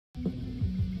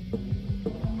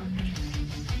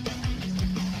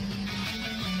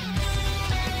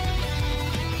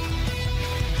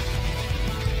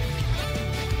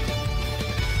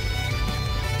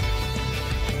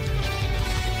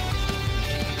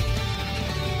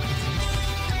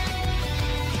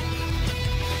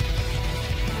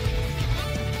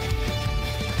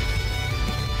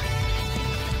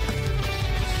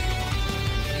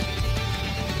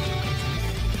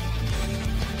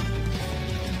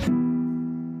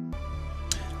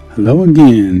Hello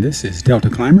again, this is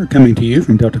Deltaclimber coming to you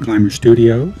from Deltaclimber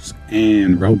Studios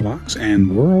and Roblox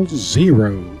and World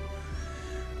Zero.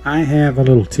 I have a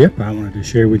little tip I wanted to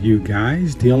share with you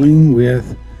guys dealing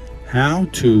with how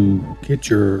to get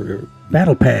your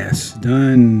battle pass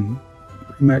done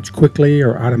pretty much quickly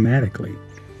or automatically.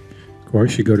 Of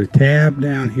course, you go to tab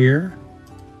down here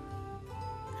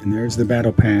and there's the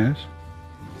battle pass.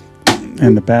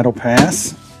 And the battle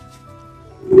pass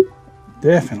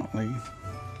definitely,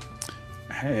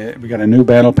 we got a new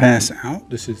battle pass out.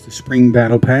 This is the spring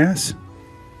battle pass,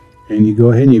 and you go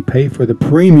ahead and you pay for the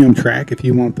premium track if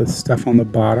you want the stuff on the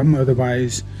bottom.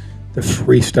 Otherwise, the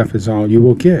free stuff is all you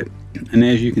will get. And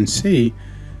as you can see,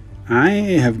 I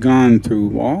have gone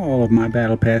through all of my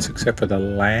battle pass except for the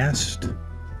last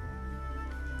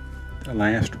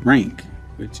rank,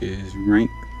 which is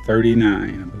rank 39,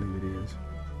 I believe it is,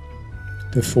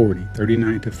 to 40,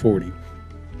 39 to 40.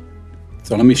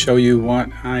 So let me show you what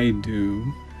I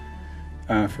do.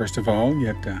 First of all, you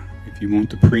have to, if you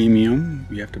want the premium,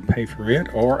 you have to pay for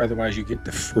it, or otherwise you get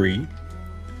the free.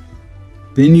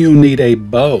 Then you'll need a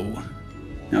bow.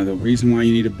 Now the reason why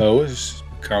you need a bow is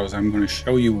because I'm going to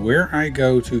show you where I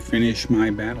go to finish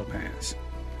my battle pass.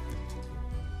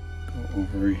 Go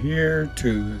over here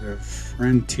to the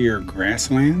Frontier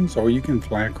Grasslands, or you can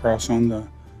fly across on the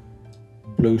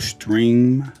blue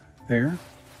stream there.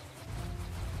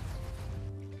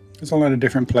 There's a lot of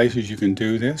different places you can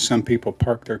do this. Some people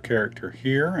park their character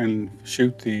here and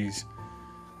shoot these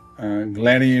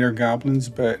gladiator goblins,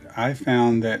 but I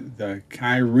found that the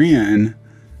Kyrian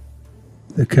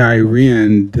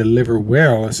deliver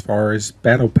well as far as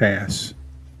battle pass.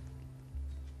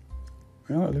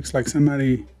 Well, it looks like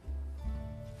somebody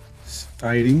is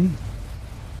fighting.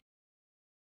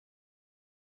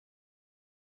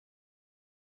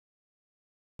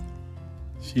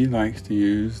 She likes to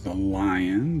use the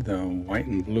lion, the white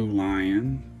and blue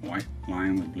lion, white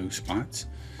lion with blue spots,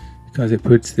 because it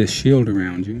puts this shield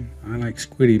around you. I like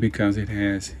Squiddy because it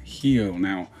has heal.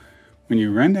 Now, when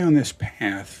you run down this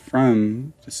path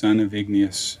from the Son of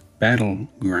Igneous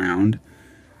battleground,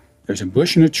 there's a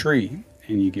bush and a tree,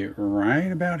 and you get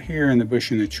right about here in the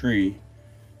bush and the tree,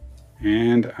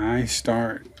 and I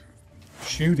start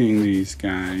shooting these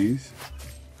guys,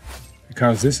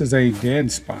 because this is a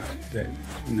dead spot that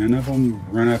none of them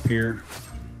run up here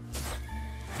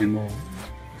and will,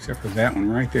 except for that one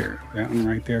right there. That one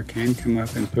right there can come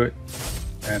up and put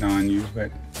that on you,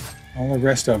 but all the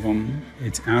rest of them,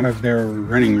 it's out of their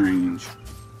running range.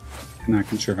 And I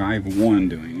can survive one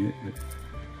doing it.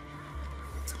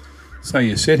 So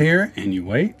you sit here and you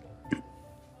wait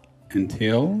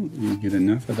until you get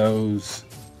enough of those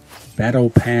battle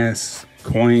pass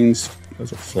coins.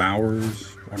 Those are flowers,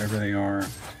 whatever they are,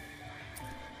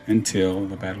 until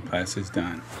the battle pass is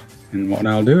done. And what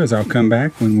I'll do is I'll come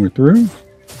back when we're through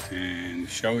and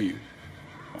show you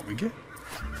what we get.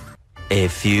 A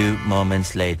few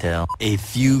moments later, a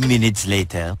few minutes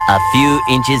later, a few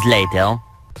inches later,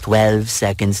 12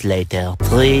 seconds later,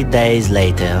 3 days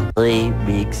later, 3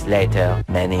 weeks later,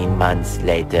 many months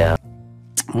later.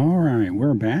 All right,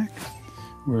 we're back.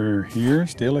 We're here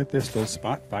still at this little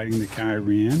spot fighting the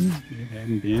Kyrian. It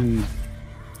hadn't been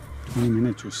 20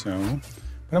 minutes or so.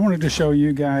 But I wanted to show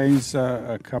you guys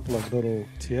a couple of little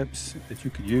tips that you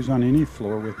could use on any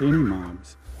floor with any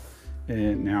mobs.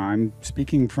 And now I'm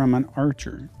speaking from an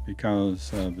archer, because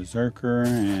Berserker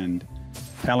and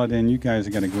Paladin, you guys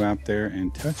have got to go out there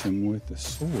and touch them with the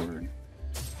sword.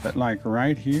 But like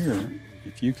right here,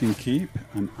 if you can keep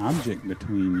an object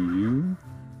between you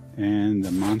and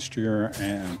the monster you're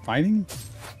fighting,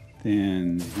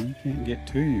 then he can't get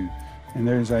to you. And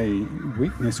there's a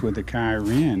weakness with the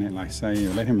Kyrian, and like say,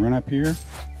 let him run up here,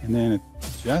 and then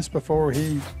just before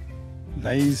he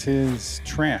lays his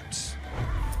traps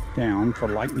down for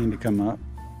lightning to come up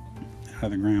out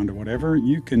of the ground or whatever,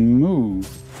 you can move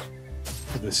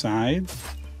to the side.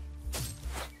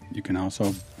 You can also,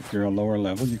 if you're a lower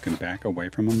level, you can back away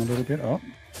from him a little bit. Oh,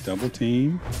 double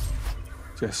team.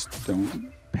 Just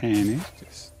don't panic.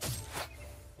 Just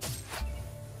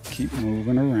keep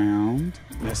moving around.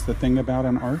 That's the thing about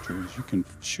an archer, is you can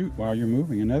shoot while you're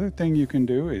moving. Another thing you can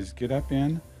do is get up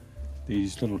in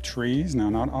these little trees. Now,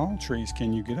 not all trees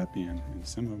can you get up in, and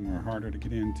some of them are harder to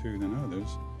get into than others.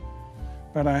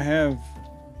 But I have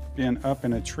been up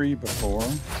in a tree before,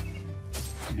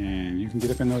 and you can get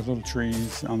up in those little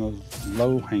trees on those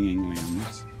low-hanging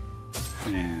limbs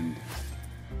and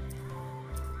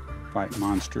fight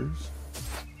monsters.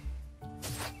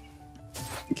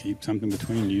 Keep something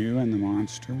between you and the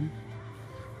monster.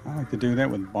 I like to do that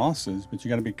with bosses, but you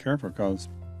got to be careful, because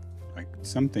like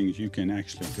some things you can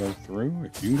actually go through.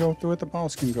 If you can go through it, the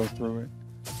boss can go through it.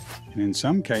 And in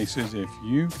some cases, if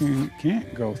you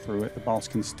can't go through it, the boss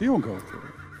can still go through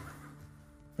it.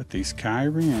 But these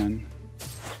Kyren,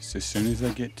 just as soon as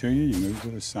they get to you, you move to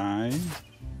the side.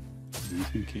 You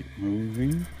can keep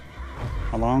moving.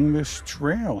 Along this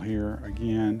trail here,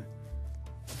 again,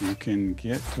 you can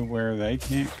get to where they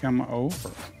can't come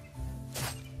over.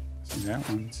 See, that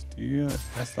one's still,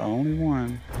 that's the only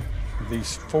one of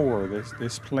these four.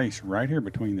 This place right here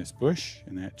between this bush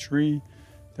and that tree,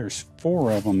 there's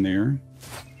four of them there.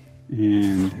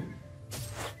 And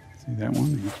see that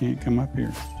one? He can't come up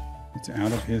here. It's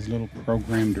out of his little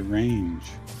programmed range.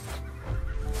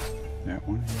 That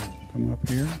one, he'll come up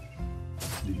here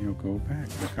and he'll go back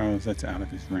because that's out of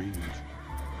his range.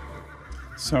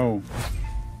 So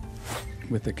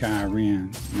with the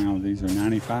Kyren, now these are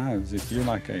 95s. If you're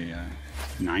like a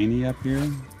 90 up here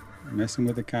messing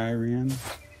with the Kyren,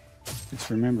 just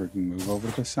remember, you can move over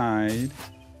to the side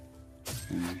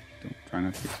and don't try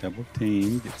not to get double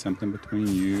teamed. Get something between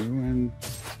you and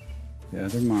the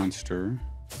other monster.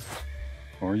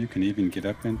 Or you can even get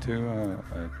up into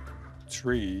a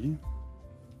tree.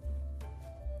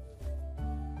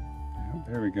 Yeah,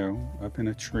 there we go, up in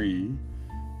a tree,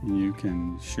 and you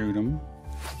can shoot them.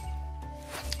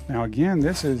 Now again,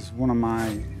 this is one of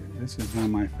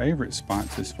my favorite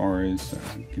spots as far as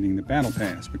getting the battle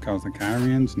pass, because the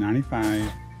Kyren's 95,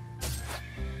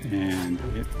 and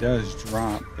it does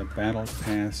drop the battle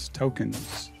pass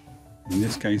tokens. In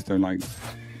this case, they're like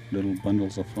little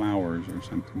bundles of flowers or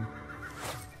something.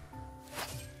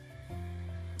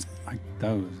 Like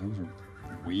those are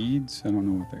weeds. I don't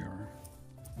know what they are.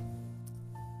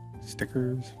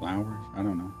 Stickers, flowers, I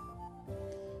don't know.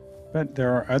 But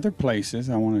there are other places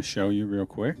I want to show you real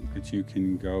quick that you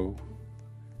can go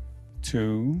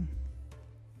to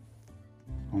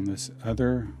on this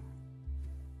other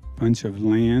bunch of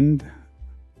land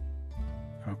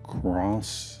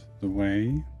across the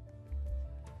way.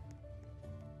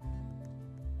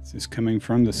 This is coming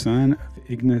from the Son of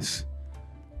Ignis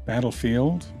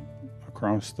battlefield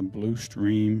across the blue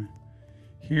stream.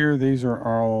 Here, these are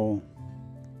all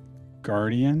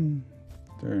Guardian.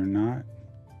 They're not,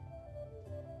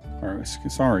 or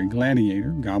sorry, Gladiator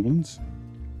goblins.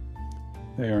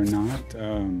 They are not,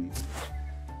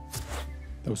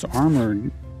 those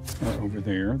armored are over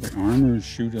there. The armors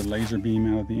shoot a laser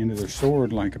beam out of the end of their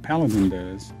sword like a paladin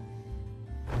does.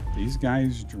 These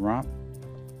guys drop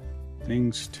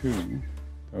things too,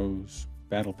 those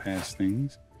battle pass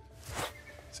things.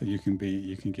 So you can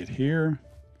get here.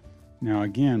 Now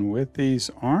again, with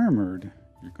these armored,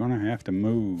 you're gonna have to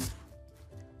move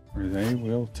or they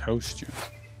will toast you.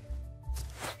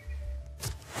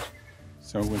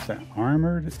 So with the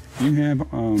armored, if you have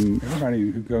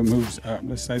everybody who moves up,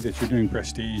 let's say that you're doing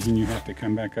prestige and you have to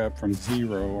come back up from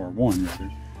 0 or 1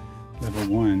 rather,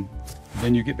 level 1.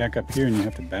 Then you get back up here and you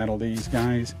have to battle these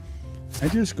guys. They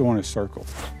just go in a circle.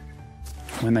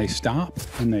 When they stop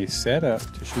and they set up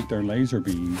to shoot their laser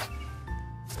beam,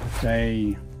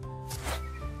 they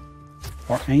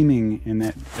are aiming in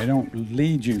that they don't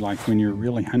lead you like when you're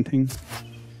really hunting.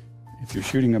 If you're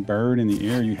shooting a bird in the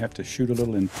air, you have to shoot a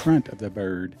little in front of the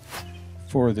bird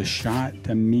for the shot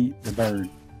to meet the bird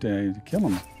to kill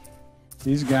them.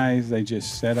 These guys, they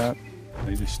just set up,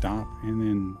 they just stop, and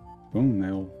then boom,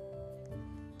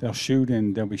 they'll shoot,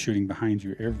 and they'll be shooting behind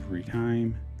you every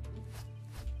time.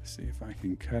 Let's see if I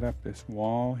can cut up this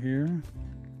wall here.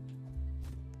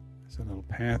 There's a little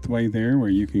pathway there where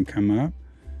you can come up.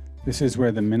 This is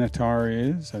where the Minotaur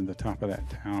is at the top of that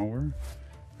tower.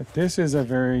 But this is a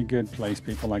very good place.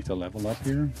 People like to level up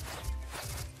here.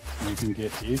 You can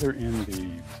get either in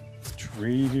the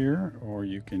tree here, or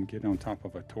you can get on top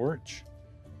of a torch.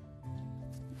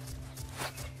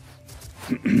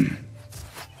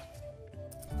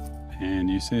 And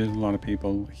you see there's a lot of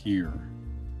people here.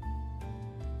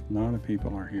 A lot of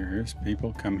people are here. Here's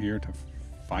people come here to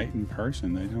fight in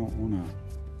person. They don't want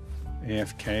to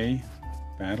AFK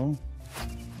battle.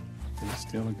 It's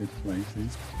still a good place.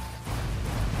 These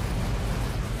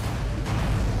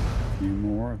few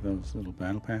more of those little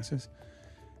battle passes.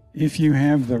 If you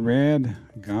have the red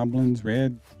goblins,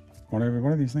 red, whatever,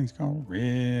 what are these things called?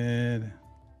 Red.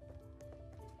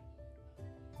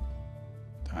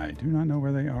 I do not know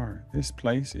where they are. This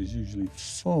place is usually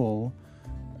full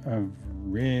of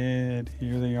red.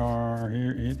 Here they are.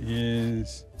 Here it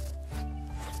is.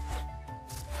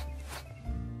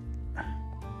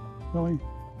 Really?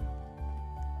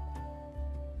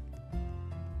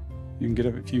 You can get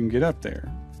up if you can get up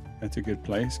there. That's a good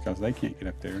place because they can't get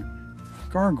up there.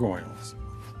 Gargoyles.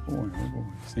 Boy, oh boy,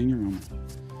 senior moment.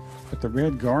 But the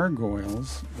red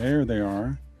gargoyles, there they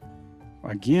are.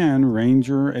 Again,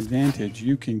 ranger advantage.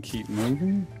 You can keep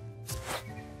moving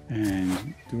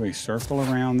and do a circle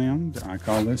around them. I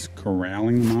call this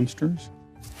corralling the monsters.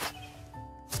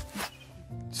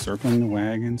 Circling the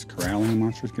wagons, corralling the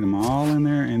monsters, get them all in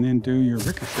there, and then do your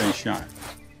ricochet shot.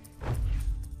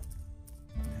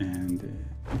 And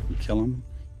you can kill them.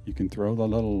 You can throw the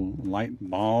little light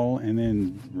ball and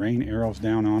then rain arrows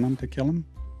down on them to kill them.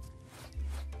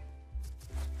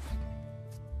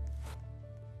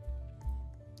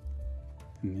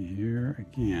 And here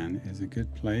again is a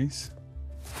good place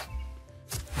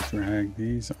to drag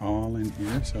these all in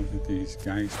here so that these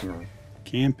guys who are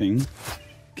camping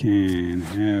can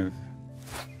have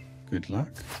good luck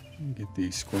and get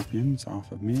these scorpions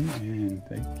off of me, and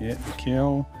they get the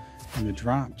kill and the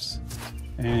drops,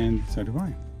 and so do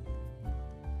I.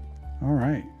 All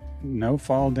right, no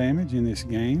fall damage in this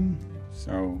game,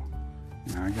 so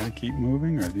now I gotta keep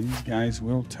moving or these guys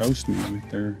will toast me with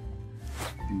their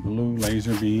blue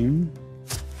laser beam.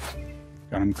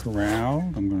 Got them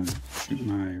corralled. I'm gonna shoot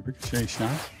my ricochet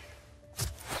shot,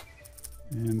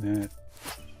 and that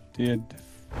did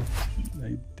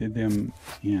them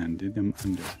in, did them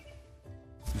under.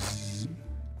 Zzz.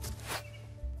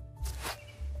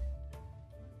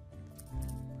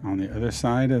 On the other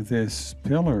side of this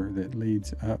pillar that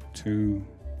leads up to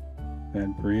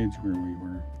that bridge where we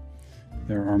were,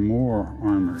 there are more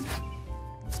armored.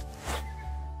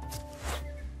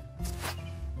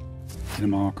 Get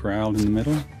them all corralled in the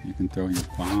middle. You can throw your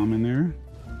bomb in there.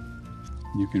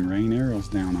 You can rain arrows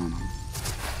down on them.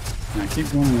 And I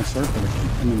keep going in a circle to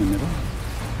keep them in the middle.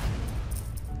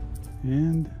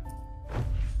 And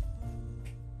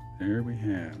there we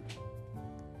have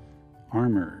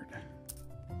armored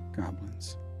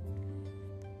goblins.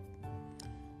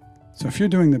 So if you're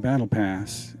doing the battle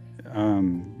pass,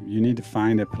 you need to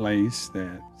find a place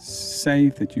that's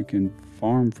safe that you can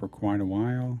farm for quite a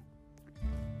while.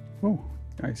 Oh,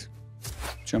 guys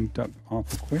jumped up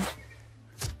awful quick.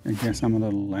 I guess I'm a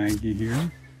little laggy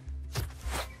here.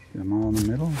 Get them all in the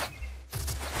middle.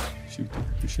 Shoot the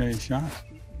ricochet shot.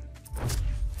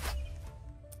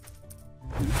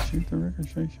 Did I shoot the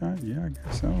ricochet shot? Yeah, I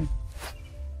guess so.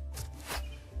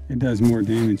 It does more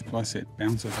damage, plus it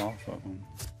bounces off of them.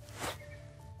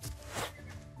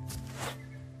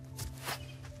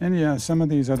 And yeah, some of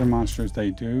these other monsters,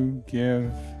 they do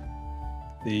give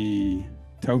the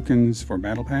tokens for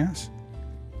Battle Pass,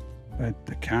 but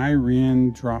the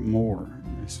Kyrian drop more,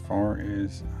 as far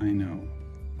as I know,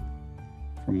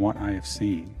 from what I have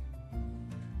seen.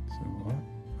 So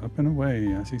up and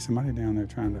away. I see somebody down there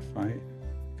trying to fight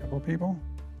a couple of people.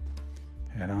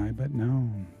 Had I but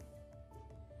known.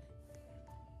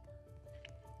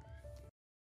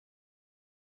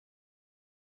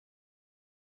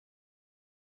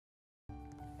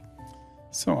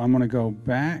 So I'm going to go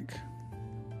back.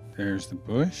 There's the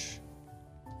bush.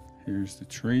 Here's the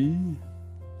tree.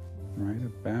 Right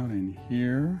about in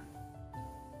here.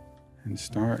 And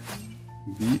start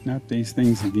beating up these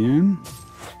things again.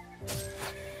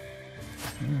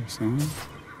 There's some.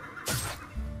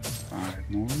 5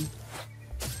 more.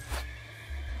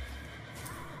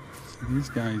 So these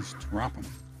guys drop them.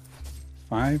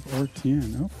 5 or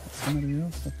 10. Oh, somebody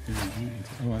else up here.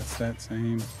 Oh, that's that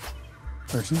same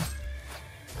person.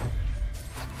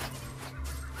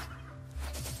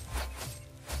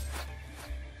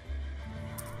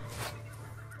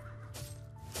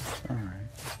 All right.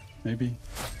 Maybe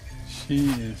she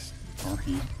is, or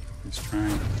he is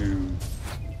trying to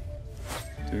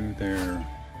do their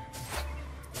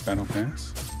battle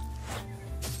pass.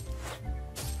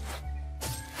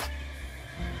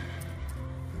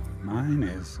 Mine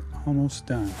is almost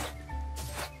done.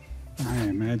 I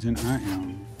imagine I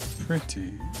am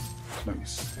pretty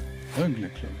close, ugly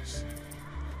close.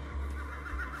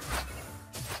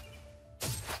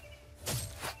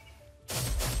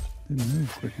 Didn't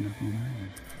move quick enough on that one.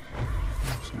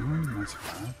 Sorry, that's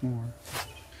 5 more.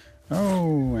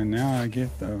 Oh, and now I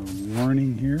get the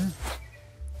warning here.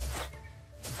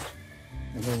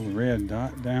 The little red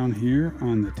dot down here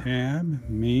on the tab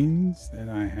means that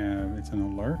I have, it's an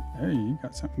alert. Hey, you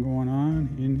got something going on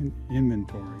in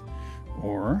inventory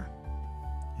or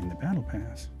in the battle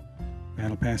pass.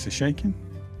 Battle pass is shaking.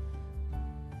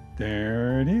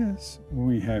 There it is.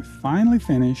 We have finally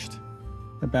finished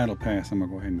the battle pass. I'm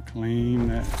gonna go ahead and claim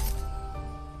that.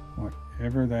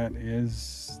 Whatever that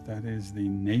is the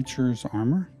nature's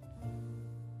armor.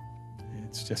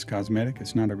 It's just cosmetic.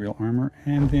 It's not a real armor.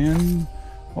 And then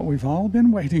what we've all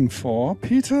been waiting for,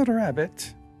 Peter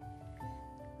Rabbit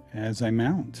as a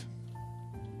mount.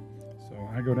 So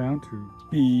I go down to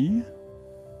B,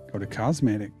 go to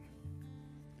cosmetic.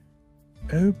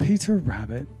 Oh, Peter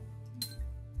Rabbit.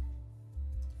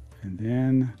 And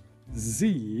then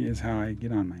Z is how I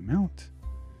get on my mount.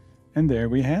 And there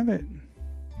we have it.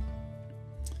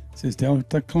 This is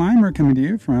Deltaclimber coming to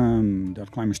you from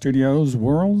Deltaclimber Studios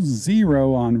World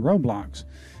Zero on Roblox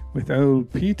with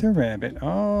old Peter Rabbit.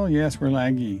 Oh, yes, we're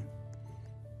laggy.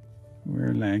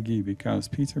 We're laggy because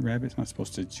Peter Rabbit's not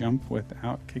supposed to jump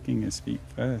without kicking his feet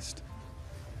first.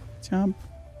 Jump,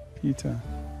 Peter.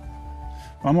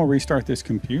 Well, I'm going to restart this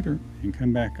computer and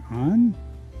come back on.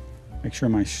 Make sure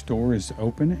my store is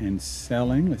open and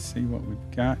selling. Let's see what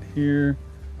we've got here.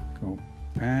 Go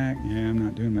back. Yeah, I'm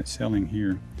not doing much selling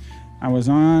here. I was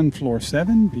on floor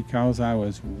 7 because I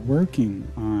was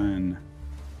working on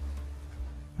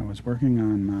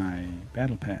my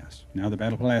battle pass. Now the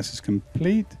battle pass is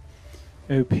complete.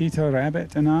 Oh, Peter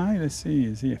Rabbit and I. Let's see.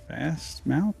 Is he a fast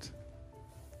mount?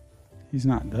 He's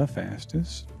not the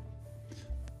fastest.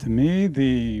 To me,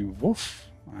 the wolf.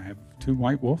 I have 2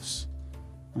 white wolves.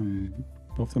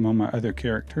 Both of them on my other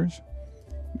characters,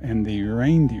 and the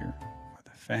reindeer are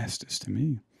the fastest to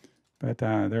me. But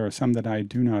there are some that I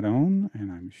do not own,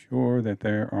 and I'm sure that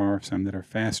there are some that are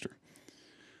faster.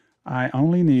 I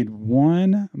only need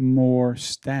 1 more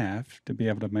staff to be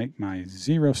able to make my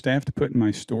 0 staff to put in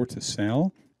my store to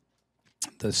sell.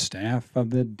 The Staff of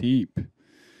the Deep.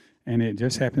 And it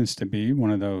just happens to be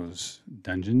one of those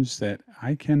dungeons that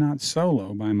I cannot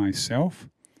solo by myself,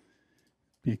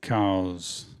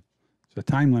 because there's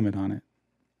a time limit on it.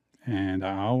 And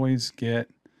I always get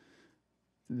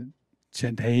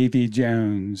Davy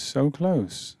Jones so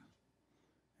close.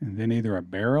 And then either a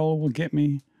barrel will get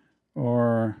me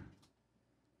or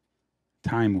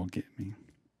time will get me.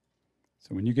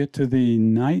 So when you get to the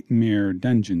nightmare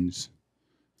dungeons,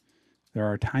 there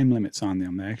are time limits on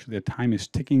them. Actually, the time is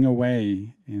ticking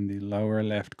away in the lower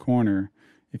left corner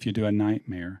if you do a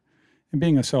nightmare. And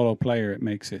being a solo player, it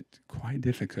makes it quite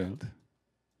difficult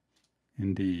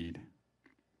indeed.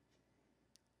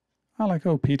 I like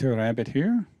old Peter Rabbit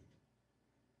here.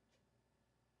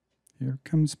 Here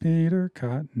comes Peter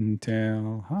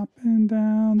Cottontail, hopping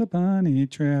down the bunny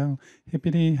trail.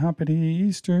 Hippity hoppity,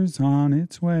 Easter's on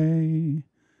its way.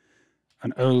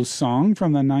 An old song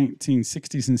from the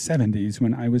 1960s and 70s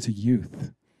when I was a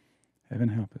youth. Heaven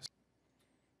help us.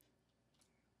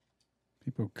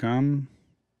 People come.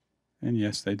 And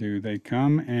yes, they do. They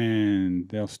come and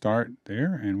they'll start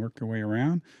there and work their way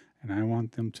around. And I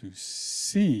want them to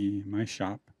see my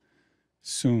shop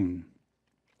soon.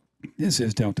 This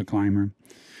is Deltaclimber.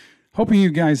 Hoping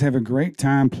you guys have a great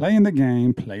time playing the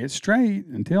game. Play it straight.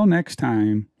 Until next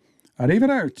time,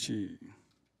 arrivederci.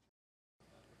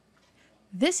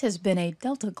 This has been a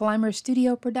Deltaclimber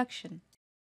Studio production.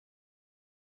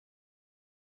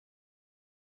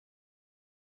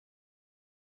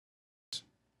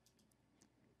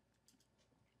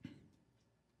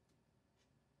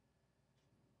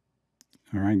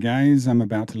 All right, guys, I'm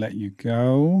about to let you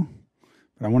go,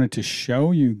 but I wanted to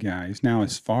show you guys. Now,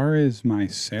 as far as my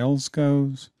sales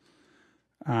goes,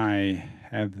 I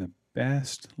have the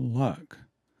best luck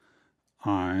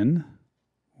on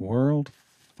World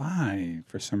 5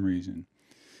 for some reason.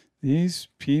 These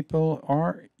people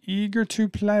are eager to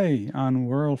play on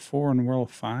World 4 and World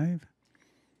 5.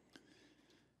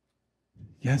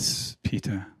 Yes,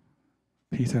 Peter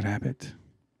Rabbit.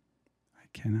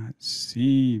 Cannot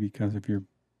see because of your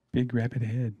big rabbit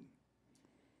head.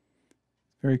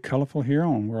 Very colorful here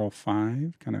on World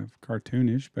 5, kind of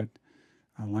cartoonish, but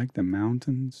I like the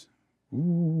mountains.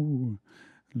 Ooh,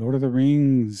 Lord of the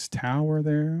Rings tower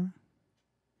there.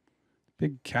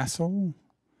 Big castle.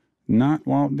 Not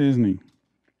Walt Disney.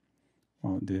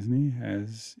 Walt Disney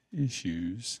has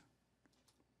issues.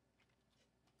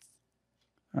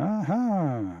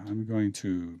 Aha! I'm going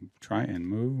to try and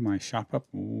move my shop up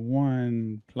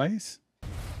 1 place.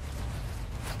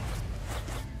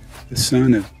 The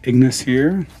son of Ignis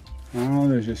here. Oh,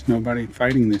 there's just nobody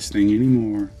fighting this thing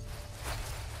anymore.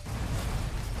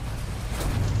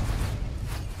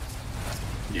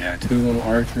 Yeah, 2 little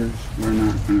archers. We're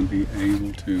not going to be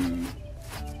able to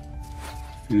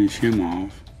finish him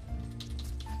off.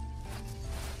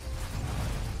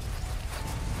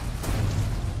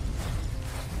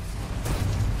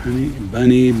 Honey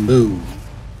Bunny Boo.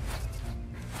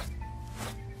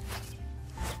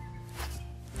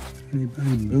 Honey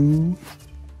Bunny Boo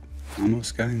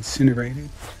almost got incinerated,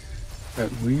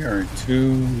 but we are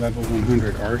 2 level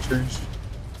 100 archers,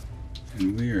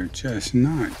 and we are just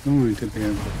not going to be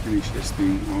able to finish this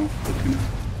thing off quick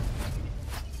enough.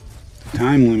 The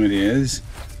time limit is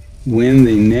when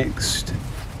the next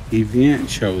event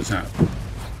shows up.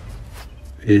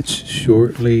 It's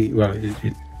shortly, well,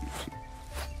 it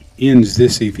ends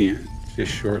this event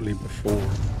just shortly before.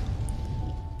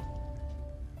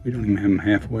 We don't even have him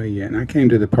halfway yet. And I came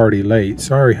to the party late.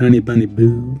 Sorry, honey bunny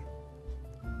boo.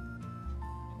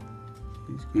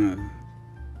 He's going to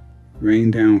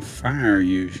rain down fire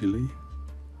usually.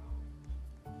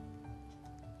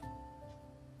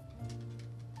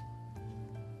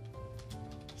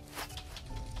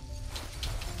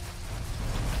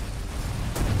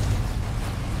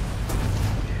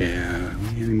 Yeah,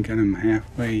 we haven't got him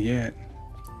halfway yet.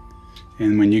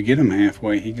 And when you get him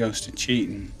halfway, he goes to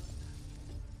cheating.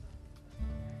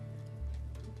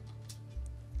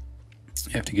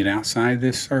 You have to get outside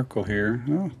this circle here.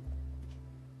 Oh,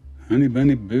 honey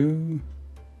bunny boo.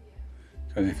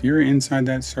 Because if you're inside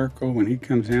that circle, when he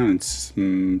comes down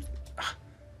and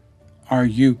are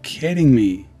you kidding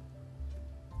me?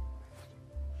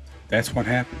 That's what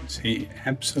happens. He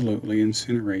absolutely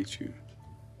incinerates you.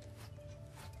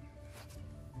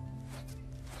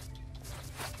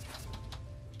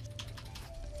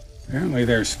 Apparently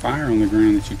there's fire on the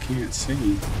ground that you can't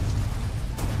see.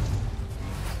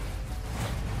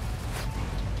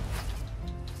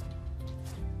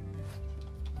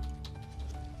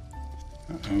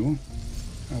 Uh-oh.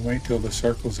 I'll wait till the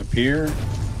circles appear,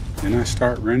 then I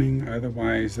start running.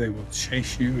 Otherwise they will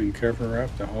chase you and cover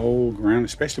up the whole ground,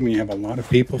 especially when you have a lot of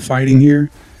people fighting here.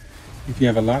 If you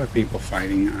have a lot of people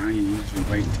fighting, I usually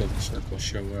wait until the circles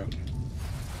show up.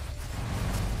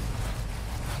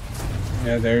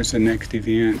 Yeah, there's the next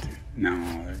event. No,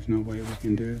 there's no way we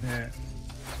can do that.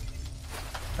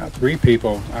 About 3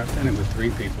 people. I've done it with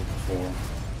 3 people before.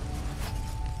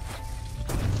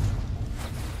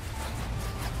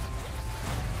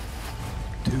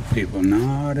 Two people,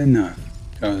 not enough.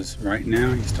 Because right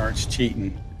now he starts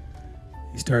cheating.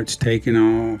 He starts taking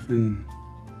off and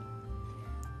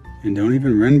don't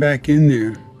even run back in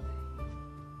there.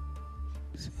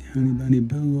 See honey bunny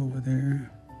boo over there.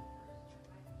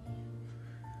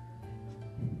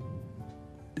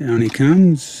 Down he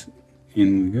comes,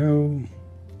 in we go.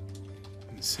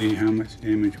 Let's see how much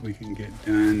damage we can get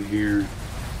done here.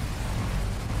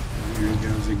 There he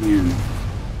goes again.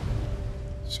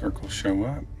 Circles show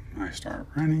up, I start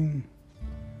running.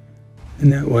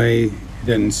 And that way it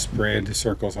doesn't spread the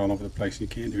circles all over the place. You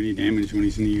can't do any damage when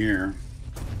he's in the air.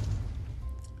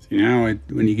 See now,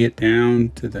 when you get down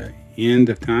to the end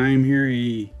of time here,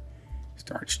 he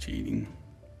starts cheating.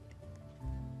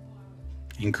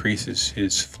 Increases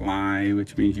his fly,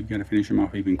 which means you've got to finish him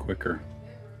off even quicker.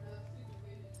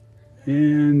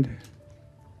 And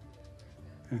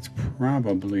that's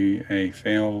probably a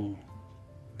fail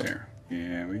there.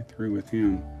 Yeah, we through with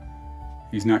him.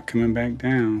 He's not coming back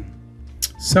down.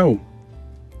 So,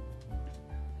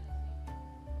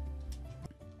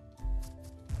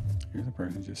 here's a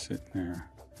person just sitting there.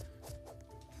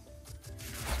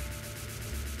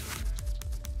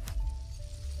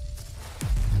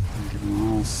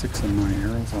 All 6 of my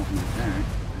arrows off my back.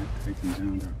 That takes him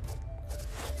down to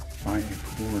 5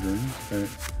 1/4,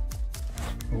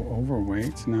 but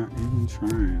overweight's not even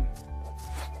trying.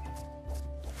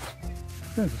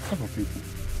 There's a couple people.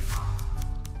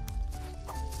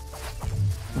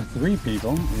 For 3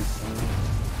 people,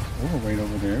 if overweight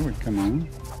over there would come on,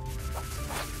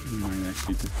 we might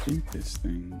actually defeat this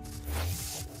thing.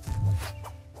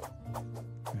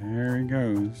 There he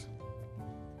goes.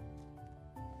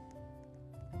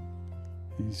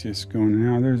 He's just going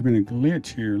now. There's been a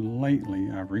glitch here lately.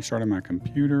 I've restarted my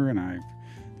computer and I've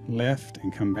left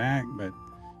and come back, but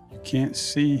you can't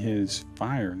see his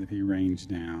fire that he rains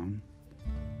down.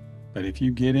 But if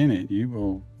you get in it, you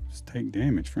will take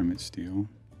damage from it still.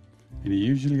 And he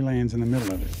usually lands in the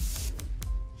middle of it.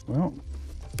 Well,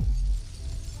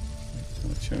 so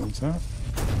it shows up.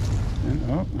 And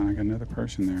oh, I got another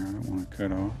person there. I don't want to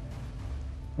cut off.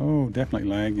 Oh, definitely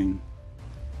lagging.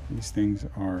 These things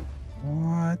are.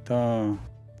 What the?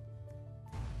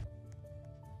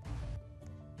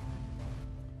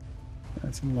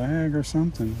 That's a lag or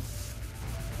something.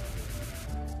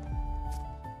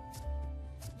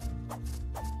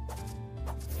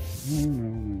 Oh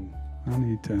no. I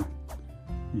need to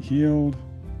be healed.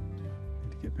 I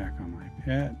need to get back on my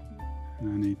pet.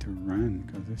 And I need to run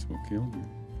because this will kill me.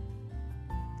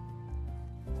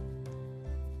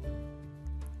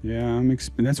 Yeah,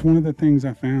 that's one of the things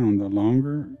I found. The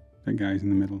longer that guy's in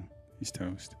the middle, he's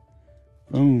toast.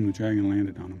 Boom, the dragon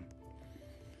landed on him.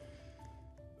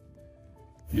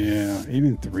 Yeah,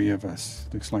 even 3 of us.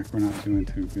 Looks like we're not doing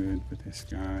too good with this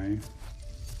guy.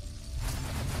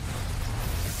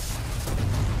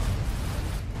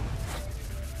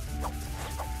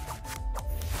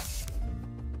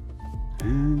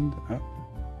 And up.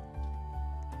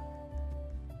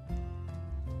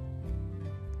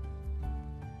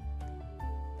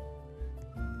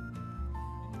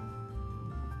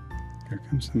 Here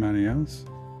comes somebody else.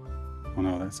 Oh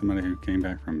no, that's somebody who came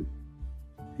back from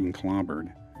being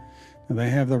clobbered. Now they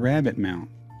have the rabbit mount.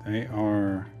 They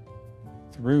are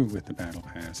through with the battle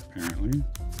pass, apparently.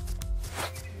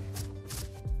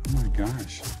 Oh my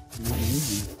gosh. They're not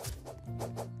moving.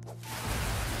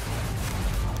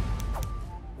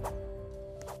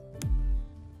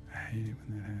 I hate it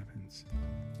when that happens.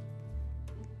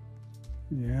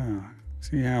 Yeah.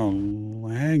 See how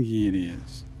laggy it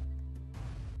is.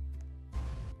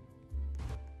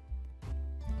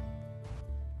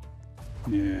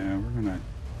 Yeah, we're gonna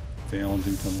fail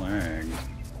due to lag.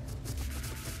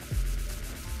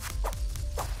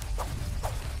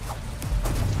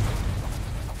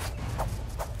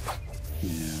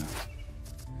 Yeah.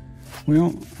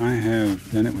 Well, I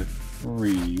have done it with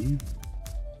 3.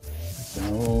 The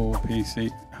old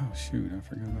PC. Oh shoot, I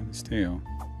forgot about his tail.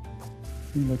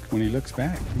 When he looks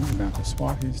back, he's about to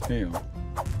swat his tail.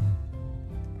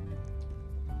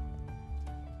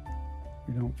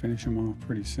 If we don't finish him off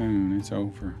pretty soon, it's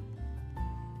over.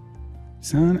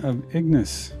 Son of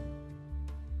Ignis.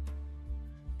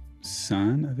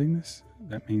 Son of Ignis?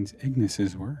 That means Ignis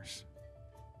is worse.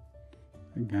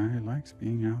 The guy likes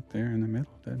being out there in the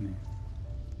middle, doesn't he?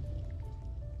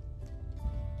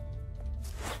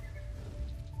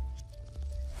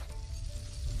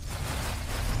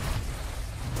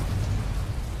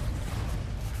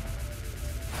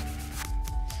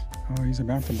 Oh, he's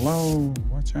about to blow.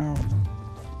 Watch out.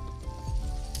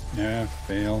 Yeah,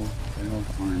 failed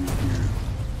army here.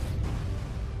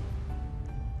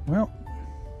 Well,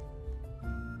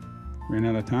 ran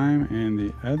out of time, and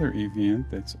the other event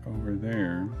that's over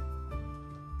there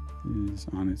is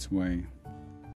on its way.